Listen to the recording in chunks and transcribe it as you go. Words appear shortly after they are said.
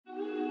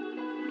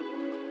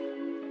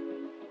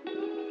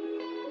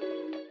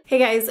Hey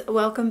guys,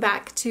 welcome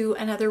back to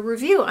another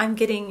review. I'm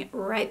getting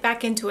right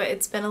back into it.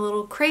 It's been a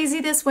little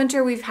crazy this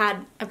winter. We've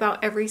had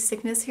about every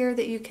sickness here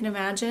that you can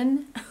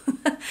imagine.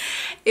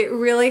 It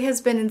really has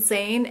been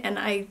insane, and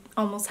I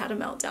almost had a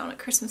meltdown at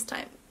Christmas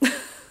time.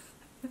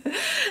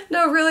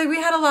 No, really, we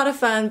had a lot of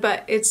fun,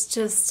 but it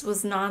just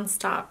was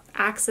non-stop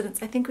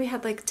accidents. I think we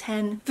had like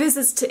 10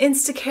 visits to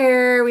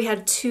Instacare, we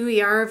had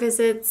 2 ER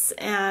visits,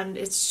 and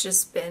it's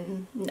just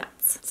been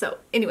nuts. So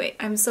anyway,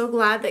 I'm so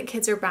glad that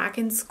kids are back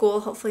in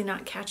school, hopefully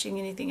not catching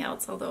anything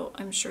else, although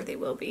I'm sure they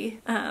will be.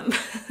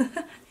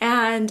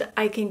 And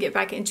I can get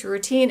back into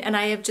routine, and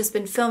I have just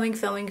been filming.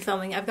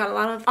 I've got a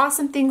lot of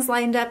awesome things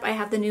lined up. I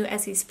have the new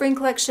Essie Spring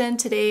collection.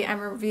 Today I'm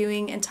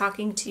reviewing and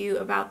talking to you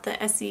about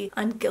the Essie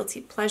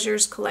UnGuilty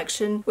Pleasures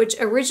collection, which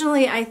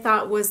originally I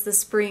thought was the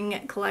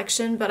spring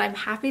collection, but I'm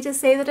happy to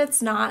say that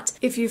it's not.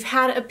 If you've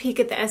had a peek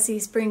at the Essie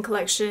Spring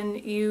collection,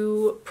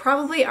 you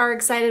probably are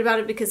excited about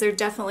it because they're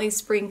definitely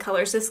spring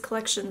colors. This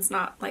collection's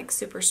not like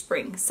super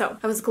spring, so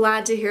I was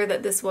glad to hear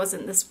that this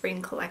wasn't the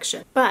spring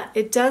collection. But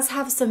it does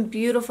have some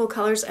beautiful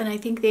colors, and I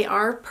think they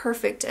are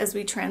perfect as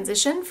we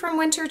transition from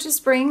winter to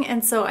spring,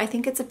 and so I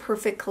think it's a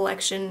perfect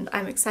collection.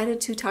 I'm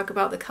excited to talk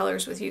about the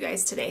colors with you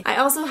guys today. I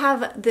also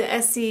have the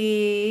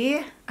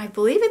Essie, I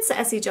believe it's the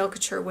Essie Gel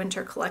Couture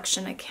Winter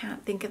Collection. I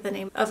can't think of the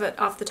name of it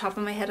off the top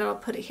of my head. I'll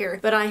put it here.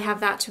 But I have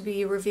that to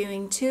be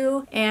reviewing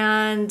too.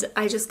 And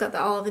I just got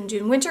the Olive and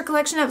June Winter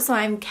Collection up, so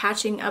I'm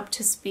catching up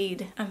to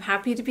speed. I'm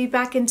happy to be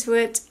back into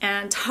it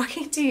and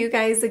talking to you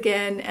guys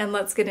again, and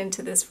let's get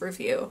into this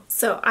review.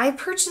 So I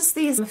purchased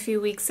these a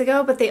few weeks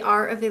ago, but they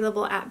are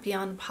available at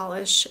Beyond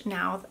Polish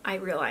now. I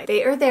realize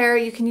they are there.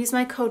 You can use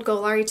my code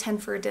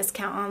GOLARI10 for a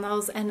discount on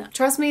those, and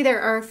trust me,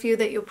 there are a few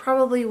that you'll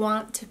probably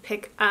want to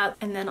pick up,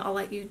 and then I'll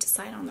let you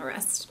decide on the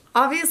rest.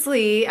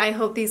 Obviously, I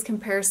hope these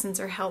comparisons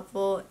are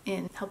helpful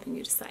in helping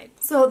you decide.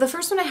 So the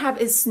first one I have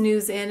is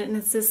Snooze In, and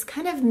it's this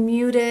kind of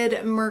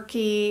muted,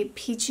 murky,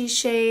 peachy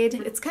shade.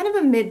 It's kind of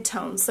a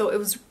mid-tone, so it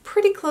was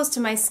pretty close to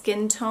my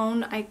skin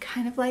tone. I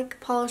kind of like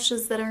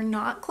polishes that are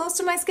not close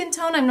to my skin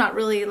tone. I'm not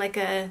really like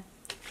a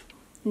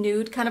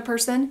nude kind of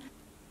person.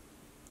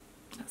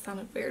 That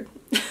sounded weird.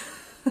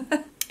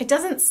 It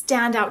doesn't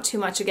stand out too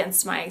much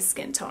against my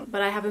skin tone,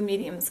 but I have a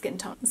medium skin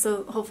tone,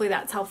 so hopefully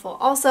that's helpful.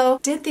 Also,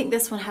 did think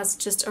this one has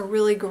just a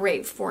really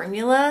great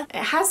formula.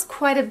 It has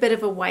quite a bit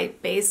of a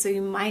white base, so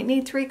you might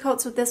need 3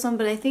 coats with this one,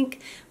 but I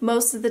think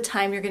most of the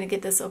time you're going to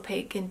get this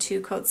opaque in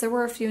 2 coats. There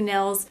were a few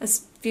nails, a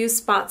few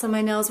spots on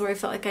my nails where I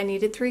felt like I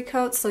needed 3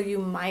 coats, so you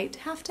might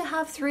have to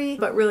have 3,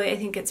 but really I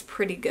think it's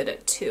pretty good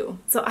at 2.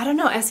 So I don't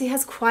know, Essie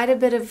has quite a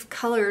bit of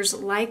colors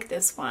like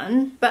this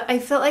one, but I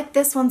felt like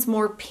this one's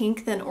more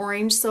pink than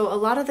orange, so a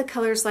lot of the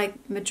colors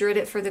like Madrid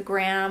It for the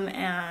Gram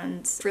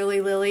and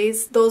Frilly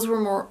Lilies, those were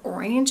more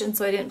orange, and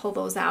so I didn't pull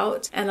those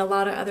out, and a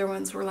lot of other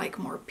ones were like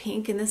more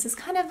pink, and this is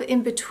kind of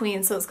in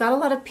between, so it's got a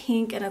lot of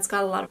pink and it's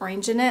got a lot of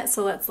orange in it,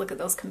 so let's look at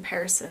those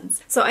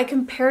comparisons. So I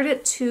compared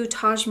it to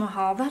Taj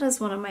Mahal. That is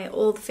one of my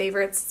old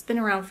favorites. It's been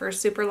around for a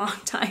super long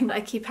time.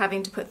 I keep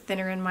having to put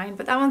thinner in mine,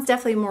 but that one's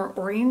definitely more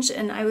orange,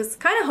 and I was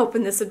kind of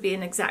hoping this would be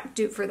an exact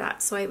dupe for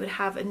that, so I would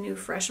have a new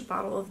fresh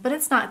bottle of, but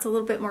it's not. It's a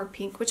little bit more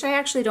pink, which I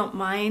actually don't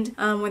mind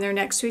when they're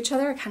next to each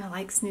other. I kind of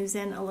like Snooze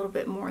In a little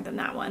bit more than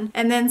that one.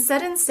 And then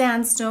Set in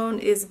Sandstone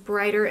is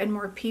brighter and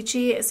more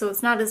peachy, so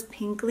it's not as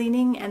pink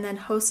leaning, and then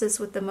Hostess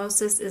with the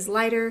Mostess is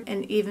lighter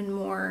and even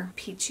more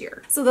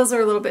peachier. So those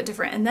are a little bit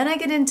different. And then I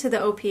get into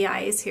the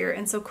OPIs here,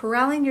 and so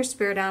Corralling Your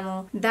Spirit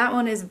Animal, that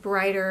one is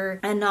brighter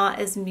and not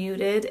as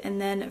muted, and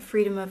then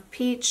Freedom of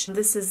Peach,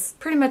 this is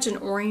pretty much an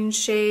orange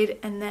shade,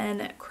 and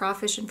then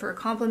Crawfishing for a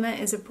Compliment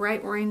is a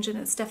bright orange, and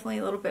it's definitely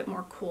a little bit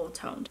more cool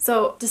toned.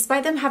 So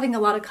despite them having a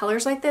lot of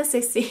colors like this,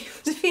 they seem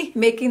to be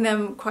making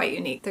them quite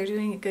unique. They're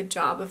doing a good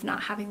job of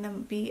not having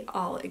them be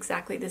all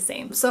exactly the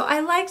same. So I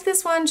liked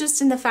this one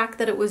just in the fact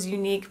that it was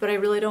unique, but I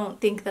really don't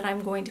think that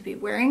I'm going to be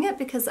wearing it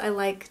because I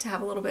like to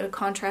have a little bit of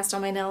contrast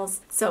on my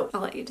nails. So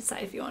I'll let you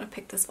decide if you want to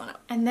pick this one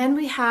up. And then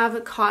we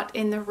have Caught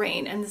in the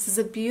Rain, and this is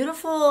a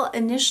beautiful,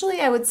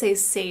 initially I would say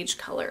sage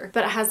color,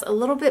 but it has a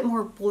little bit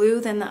more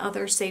blue than the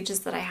other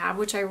sages that I have,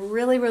 which I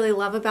really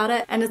love about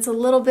it, and it's a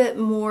little bit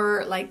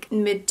more like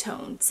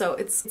mid-tone, so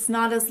it's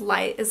not as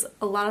light as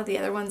a lot of the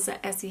other ones that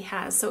Essie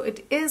has, so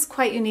it is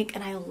quite unique,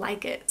 and I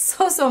like it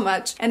so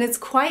much, and it's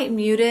quite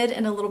muted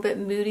and a little bit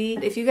moody.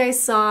 If you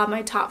guys saw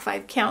my top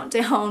 5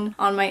 countdown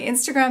on my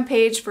Instagram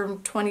page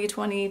from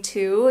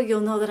 2022,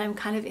 you'll know that I'm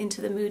kind of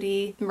into the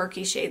moody,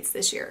 murky shades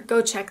this year.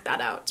 Go check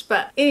that out.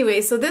 But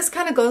anyway, so this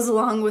kind of goes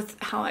along with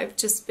how I've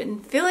just been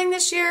feeling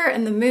this year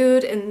and the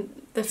mood and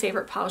the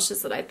favorite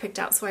polishes that I picked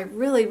out, so I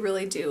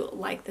really do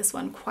like this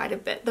one quite a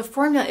bit. The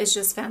formula is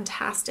just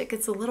fantastic.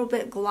 It's a little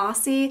bit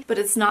glossy, but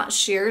it's not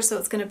sheer, so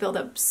it's going to build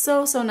up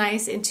so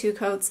nice in 2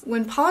 coats.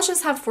 When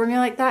polishes have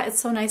formula like that, it's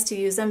so nice to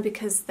use them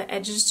because the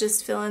edges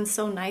just fill in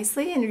so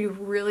nicely, and you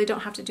really don't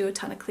have to do a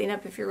ton of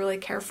cleanup if you're really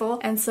careful,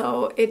 and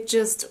so it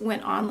just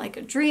went on like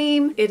a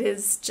dream. It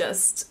is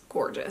just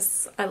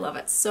gorgeous. I love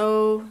it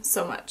so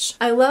much.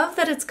 I love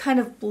that it's kind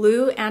of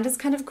blue and it's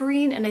kind of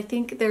green, and I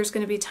think there's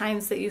going to be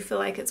times that you feel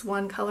like it's one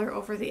one color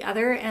over the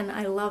other, and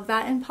I love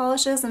that in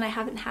polishes, and I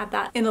haven't had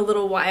that in a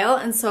little while,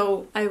 and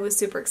so I was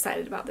super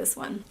excited about this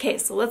one. Okay,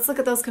 so let's look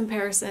at those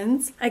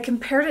comparisons. I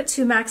compared it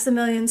to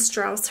Maximilian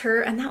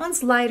Strauss-Her, and that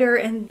one's lighter,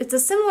 and it's a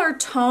similar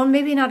tone,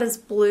 maybe not as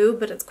blue,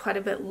 but it's quite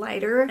a bit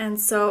lighter, and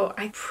so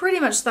I pretty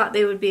much thought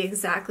they would be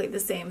exactly the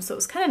same, so it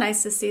was kind of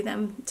nice to see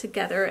them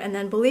together. And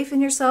then Belief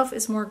in Yourself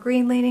is more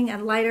green leaning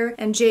and lighter,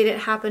 and Jade It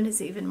Happened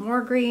is even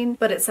more green,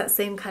 but it's that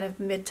same kind of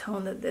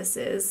mid-tone that this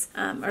is,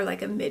 or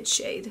like a mid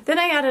shade. Then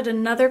I added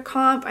another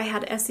comp. I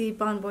had Essie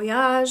Bon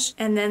Voyage,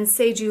 and then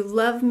Say You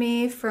Love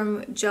Me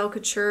from Gel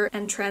Couture,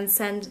 and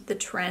Transcend the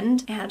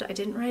Trend. And I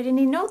didn't write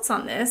any notes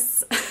on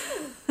this.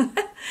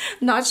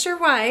 Not sure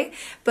why,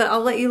 but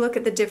I'll let you look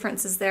at the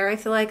differences there. I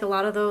feel like a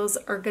lot of those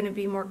are going to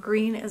be more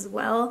green as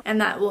well,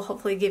 and that will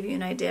hopefully give you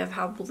an idea of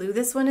how blue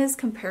this one is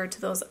compared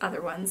to those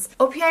other ones.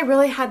 OPI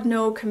really had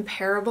no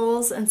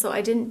comparables, and so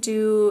I didn't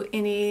do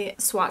any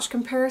swatch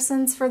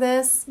comparisons for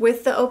this.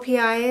 With the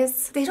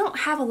OPIs, they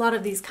don't have a lot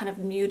of these kind of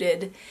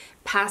muted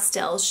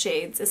pastel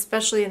shades,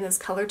 especially in this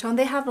color tone.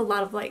 They have a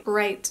lot of like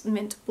bright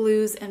mint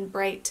blues and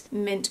bright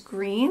mint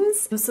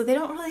greens, so they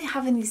don't really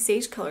have any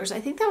sage colors. I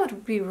think that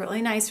would be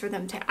really nice for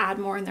them to add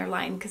more in their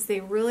line, because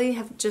they really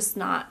have just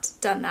not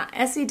done that.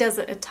 Essie does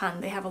it a ton.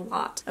 They have a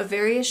lot of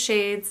various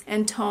shades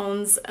and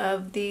tones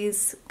of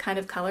these kind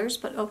of colors,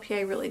 but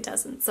OPI really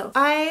doesn't. So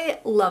I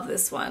love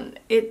this one.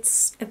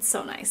 It's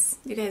so nice.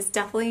 You guys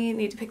definitely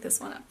need to pick this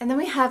one up. And then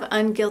we have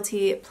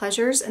UnGuilty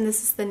Pleasures, and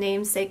this is the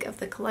namesake of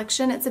the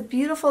collection. It's a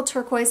beautiful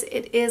turquoise.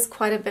 It is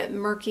quite a bit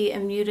murky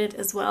and muted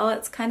as well.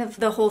 It's kind of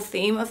the whole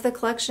theme of the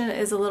collection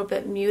is a little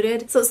bit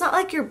muted. So it's not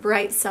like your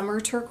bright summer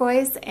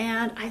turquoise,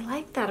 and I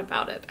like that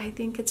about it. I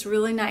think it's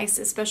really nice,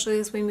 especially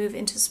as we move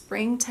into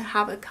spring, to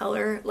have a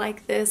color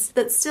like this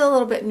that's still a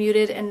little bit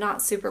muted and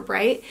not super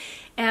bright.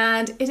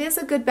 And it is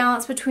a good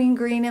balance between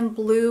green and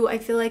blue. I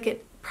feel like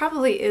it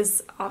probably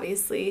is,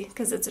 obviously,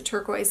 because it's a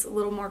turquoise, a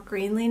little more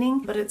green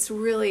leaning, but it's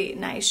really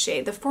nice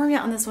shade. The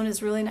formula on this one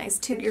is really nice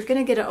too. You're going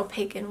to get it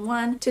opaque in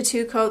 1 to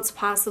 2 coats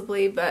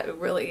possibly, but it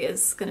really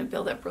is going to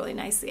build up really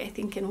nicely, I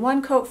think, in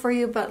 1 coat for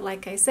you. But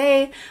like I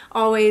say,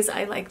 always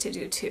I like to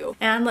do 2.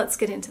 And let's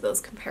get into those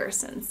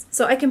comparisons.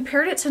 So I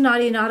compared it to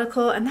Naughty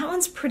Nautical, and that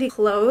one's pretty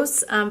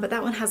close, but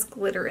that one has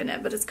glitter in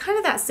it, but it's kind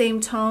of that same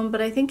tone.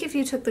 But I think if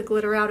you took the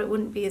glitter out, it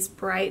wouldn't be as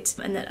bright,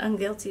 and that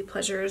UnGuilty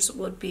Pleasures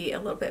would be a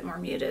little bit more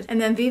muted. And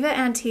then Viva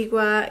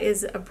Antigua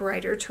is a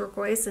brighter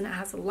turquoise, and it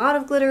has a lot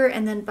of glitter,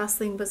 and then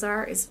Bustling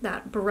Bazaar is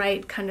that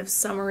bright kind of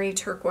summery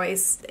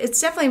turquoise.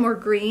 It's definitely more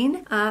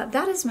green.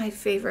 That is my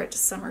favorite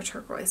summer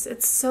turquoise.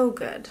 It's so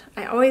good.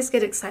 I always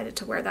get excited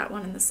to wear that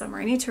one in the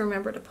summer. I need to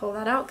remember to pull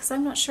that out, because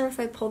I'm not sure if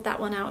I pulled that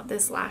one out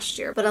this last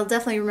year, but I'll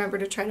definitely remember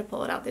to try to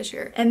pull it out this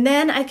year. And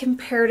then I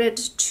compared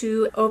it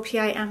to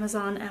OPI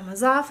Amazon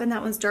Amazoff, and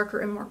that one's darker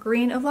and more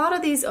green. A lot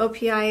of these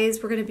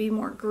OPIs were going to be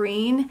more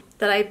green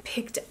that I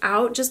picked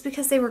out just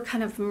because they were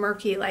kind of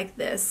murky like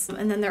this.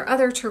 And then their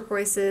other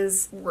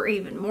turquoises were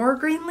even more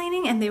green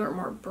leaning, and they were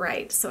more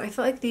bright. So I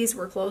felt like these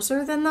were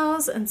closer than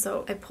those, and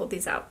so I pulled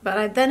these out.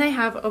 But then I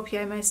have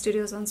OPI My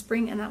Studios on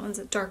Spring, and that one's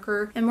a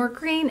darker and more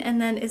green. And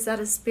then Is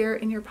That a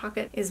Spirit in Your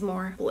Pocket is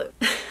more blue.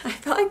 I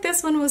felt like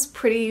this one was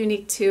pretty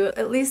unique too,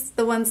 at least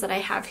the ones that I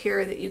have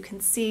here that you can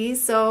see.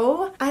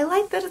 So I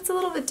like that it's a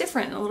little bit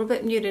different and a little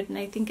bit muted, and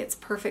I think it's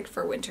perfect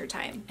for winter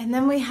time. And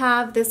then we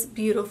have this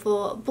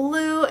beautiful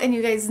blue, and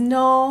you guys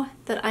know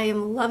that I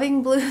am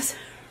loving blues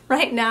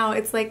right now.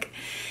 It's like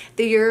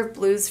the year of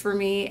blues for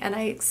me, and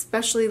I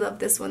especially love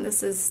this one.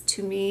 This is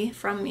To Me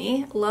From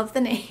Me. Love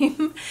the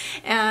name,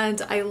 and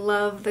I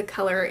love the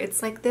color.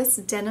 It's like this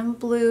denim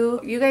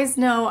blue. You guys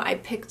know I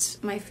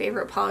picked my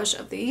favorite polish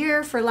of the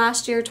year for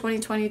last year,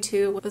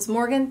 2022. It was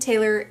Morgan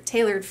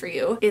Tailored For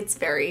You. It's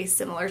very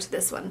similar to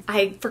this one.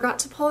 I forgot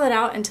to pull it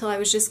out until I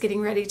was just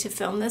getting ready to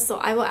film this, so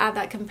I will add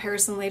that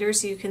comparison later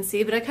so you can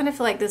see, but I kind of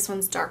feel like this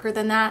one's darker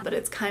than that, but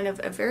it's kind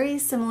of a very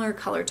similar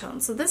color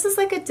tone. So this is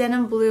like a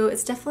denim blue.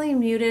 It's definitely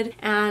muted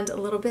and a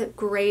little bit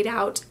grayed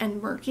out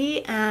and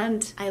murky,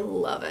 and I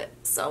love it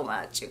so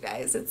much, you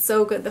guys. It's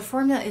so good. The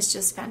formula is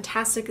just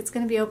fantastic. It's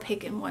going to be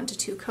opaque in 1 to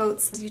 2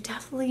 coats. You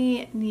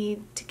definitely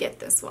need to get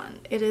this one.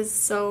 It is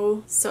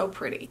so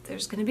pretty.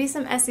 There's going to be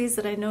some Essies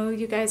that I know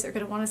you guys are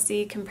going to want to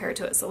see compared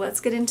to it, so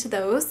let's get into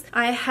those.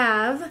 I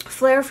have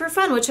Flair for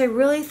Fun, which I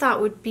really thought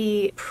would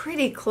be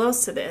pretty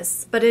close to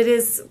this, but it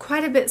is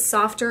quite a bit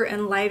softer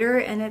and lighter,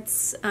 and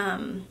it's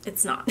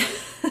not.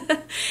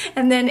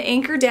 And then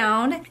Anchor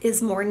Down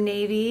is more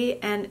navy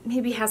and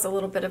maybe has a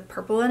little bit of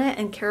purple in it,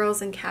 and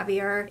Carols and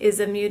Caviar is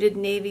a muted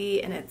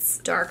navy and it's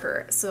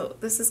darker. So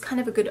this is kind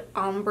of a good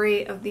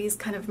ombre of these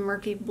kind of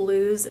murky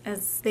blues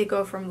as they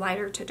go from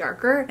lighter to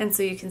darker, and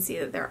so you can see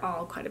that they're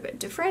all quite a bit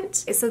different.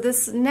 So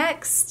this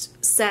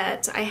next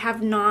set I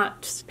have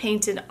not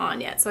painted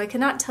on yet, so I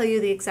cannot tell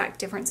you the exact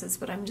differences,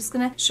 but I'm just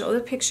gonna show the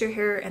picture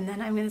here, and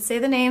then I'm gonna say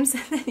the names,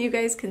 and then you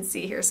guys can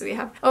see here. So we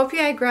have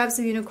OPI Grabs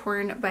a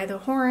Unicorn by the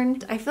Horn.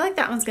 I feel like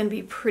that one's gonna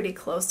be pretty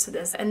close to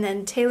this, and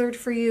then Tailored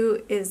For for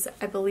You is,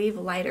 I believe,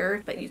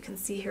 lighter, but you can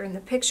see here in the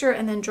picture.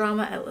 And then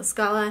Drama at La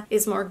Scala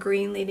is more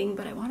green leading,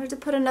 but I wanted to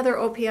put another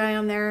OPI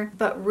on there.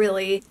 But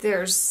really,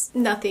 there's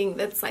nothing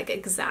that's like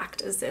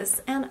exact as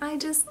this. And I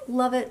just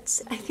love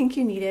it. I think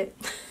you need it.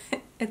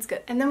 It's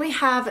good. And then we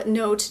have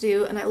No To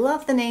Do, and I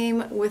love the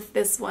name with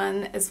this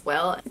one as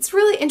well. It's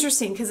really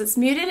interesting because it's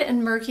muted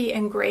and murky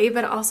and gray,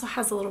 but it also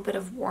has a little bit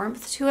of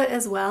warmth to it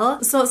as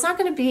well. So it's not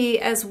going to be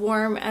as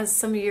warm as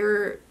some of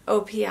your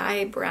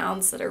OPI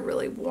browns that are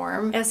really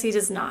warm. Essie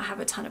does not have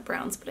a ton of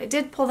browns, but I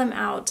did pull them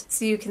out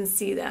so you can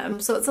see them.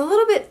 So it's a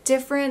little bit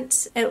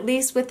different, at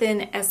least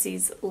within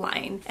Essie's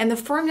line. And the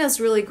formula is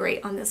really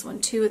great on this one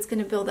too. It's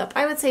going to build up,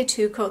 I would say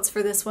 2 coats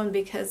for this one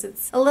because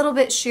it's a little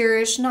bit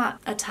sheerish, not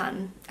a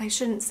ton. I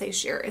shouldn't say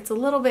sheer. It's a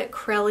little bit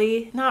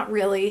crelly, not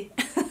really.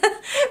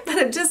 But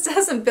it just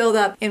doesn't build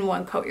up in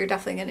 1 coat. You're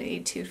definitely going to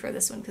need 2 for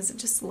this one because it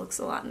just looks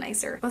a lot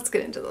nicer. Let's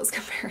get into those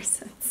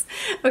comparisons.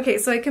 Okay,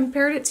 so I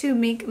compared it to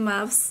Mink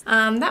Muffs.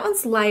 That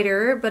one's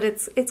lighter, but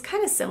it's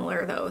kind of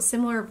similar though,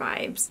 similar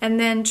vibes. And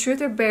then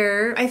Truth or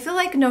Bear, I feel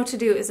like No To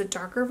Do is a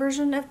darker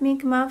version of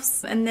Mink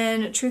Muffs. And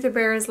then Truth or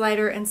Bear is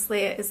lighter and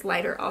Slaya is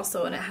lighter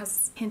also, and it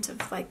has a hint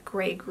of like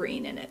gray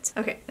green in it.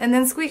 Okay, and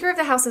then Squeaker of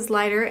the House is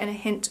lighter and a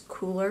hint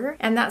cooler.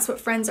 And That's What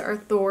Friends Are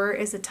Thor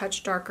is a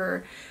touch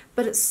darker,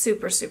 but it's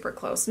super, super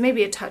close.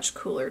 Maybe a touch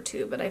cooler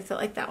too, but I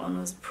felt like that one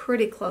was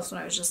pretty close when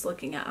I was just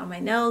looking at on my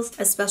nails,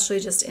 especially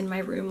just in my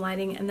room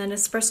lighting. And then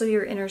Espresso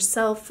Your Inner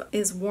Self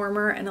is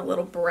warmer and a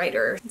little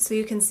brighter. So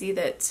you can see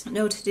that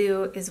No To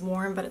Do is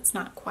warm, but it's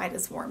not quite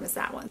as warm as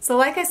that one. So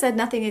like I said,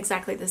 nothing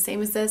exactly the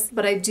same as this,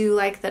 but I do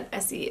like that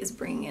Essie is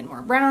bringing in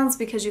more browns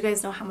because you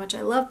guys know how much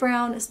I love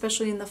brown,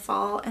 especially in the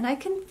fall, and I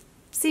can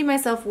see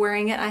myself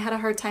wearing it. I had a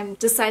hard time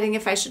deciding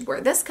if I should wear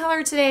this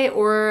color today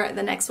or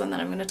the next one that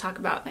I'm going to talk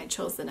about, and I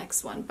chose the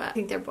next one, but I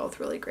think they're both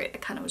really great. I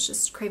kind of was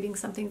just craving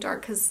something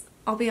dark because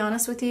I'll be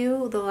honest with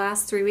you, the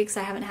last 3 weeks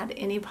I haven't had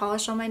any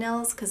polish on my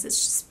nails because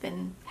it's just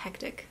been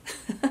hectic.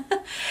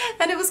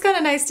 And it was kind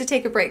of nice to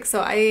take a break.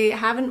 So I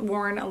haven't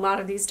worn a lot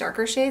of these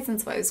darker shades,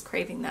 and so I was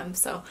craving them.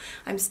 So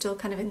I'm still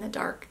kind of in the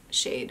dark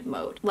shade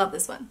mode. Love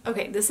this one.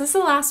 Okay, this is the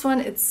last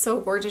one. It's so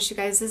gorgeous, you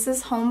guys. This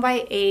is Home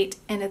by 8,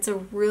 and it's a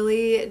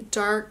really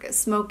dark,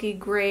 smoky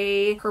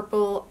gray,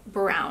 purple,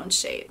 brown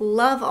shade.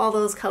 Love all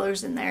those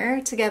colors in there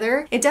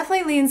together. It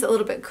definitely leans a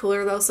little bit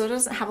cooler though, so it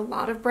doesn't have a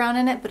lot of brown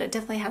in it, but it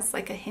definitely has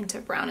like a hint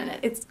of brown in it.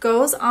 It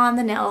goes on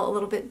the nail a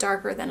little bit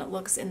darker than it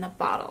looks in the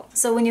bottle.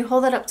 So when you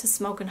hold it up to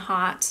Smoking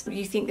Hot,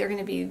 you think they're going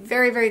to be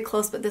very, very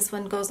close, but this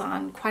one goes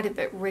on quite a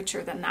bit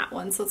richer than that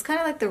one. So it's kind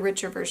of like the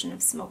richer version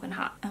of Smoking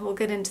Hot. And we'll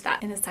get into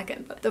that in a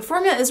second. But the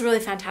formula is really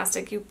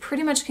fantastic. You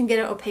pretty much can get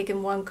it opaque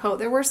in 1 coat.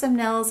 There were some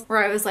nails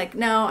where I was like,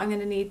 no, I'm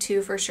going to need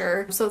 2 for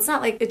sure. So it's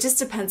not like, it just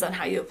depends on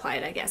how you apply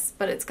it, I guess.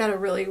 But it's got a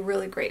really,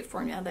 really great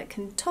formula that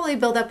can totally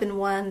build up in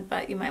 1,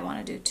 but you might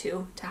want to do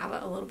 2 to have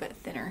it a little bit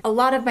thinner. A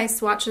lot of my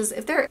swatches,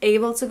 if they're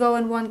able to go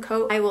in 1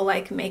 coat, I will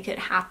like make it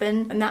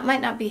happen. And that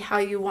might not be how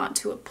you want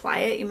to apply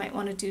it. You might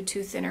want to do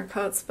 2 thinner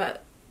coats,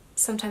 but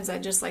sometimes I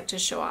just like to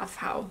show off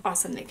how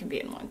awesome they can be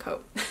in 1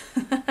 coat.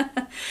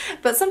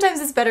 But sometimes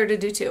it's better to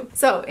do 2.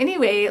 So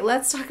anyway,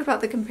 let's talk about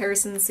the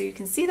comparisons so you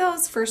can see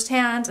those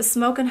firsthand. The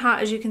Smoking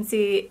Hot, as you can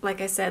see, like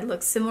I said,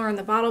 looks similar in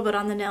the bottle, but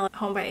on the nail,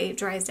 Home by 8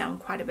 dries down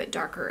quite a bit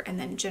darker. And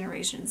then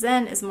Generation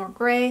Zen is more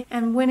gray,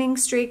 and Winning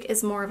Streak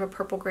is more of a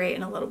purple gray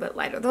and a little bit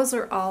lighter. Those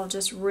are all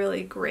just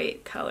really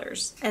great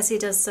colors. Essie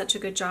does such a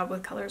good job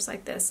with colors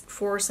like this.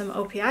 For some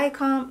OPI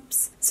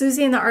comps,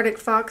 Susie and the Arctic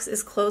Fox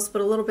is close,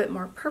 but a little bit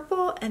more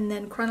purple, and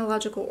then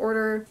Chronological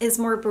Order is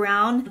more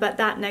brown, but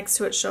that next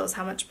to it shows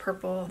how much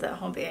purple that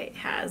Home by 8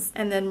 has.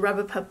 And then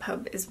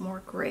Rub-a-Pub-Pub is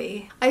more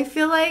gray. I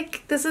feel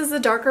like this is the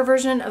darker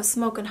version of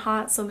Smoking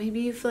Hot, so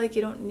maybe you feel like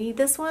you don't need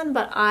this one,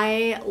 but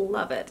I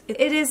love it.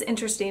 It is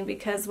interesting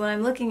because when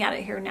I'm looking at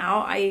it here now,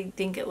 I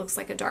think it looks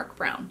like a dark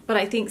brown, but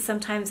I think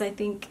sometimes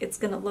it's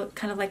gonna look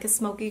kind of like a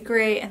smoky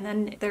gray, and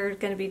then there are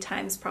gonna be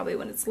times probably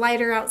when it's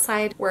lighter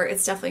outside where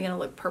it's definitely gonna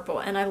look purple,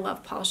 and I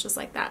love polishes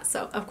like that,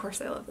 so of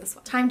course I love this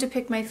one. Time to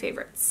pick my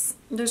favorites.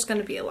 There's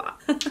gonna be a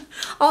lot.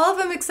 All of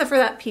them except for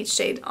that peach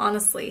shade,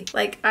 honestly.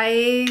 Like,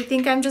 I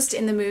think I'm just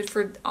in the mood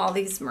for all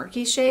these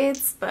murky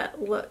shades,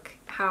 but look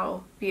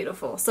how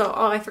beautiful. So,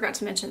 oh, I forgot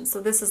to mention,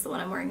 so this is the one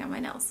I'm wearing on my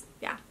nails.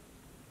 Yeah,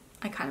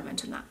 I kind of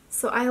mentioned that.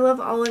 So I love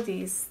all of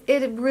these.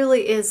 It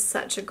really is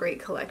such a great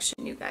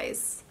collection, you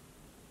guys.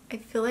 I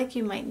feel like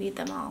you might need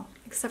them all,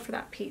 except for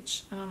that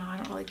peach. I don't know, I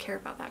don't really care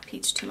about that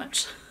peach too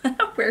much. I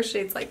don't wear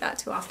shades like that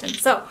too often.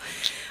 So,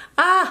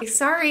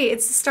 sorry,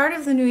 it's the start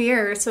of the new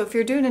year, so if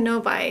you're doing a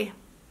no-buy,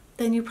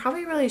 then you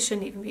probably really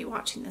shouldn't even be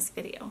watching this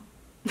video.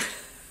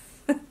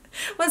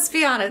 Let's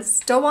be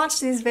honest, don't watch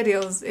these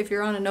videos if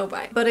you're on a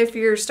no-buy. But if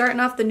you're starting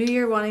off the new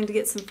year wanting to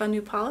get some fun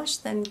new polish,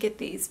 then get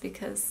these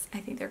because I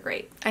think they're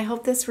great. I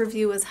hope this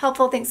review was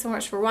helpful. Thanks so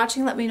much for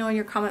watching. Let me know in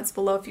your comments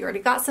below if you already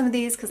got some of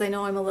these, because I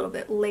know I'm a little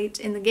bit late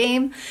in the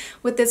game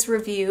with this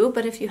review.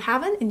 But if you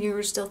haven't and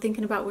you're still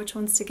thinking about which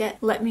ones to get,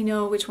 let me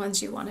know which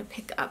ones you want to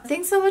pick up.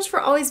 Thanks so much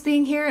for always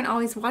being here and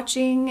always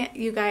watching.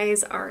 You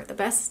guys are the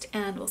best,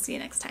 and we'll see you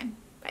next time.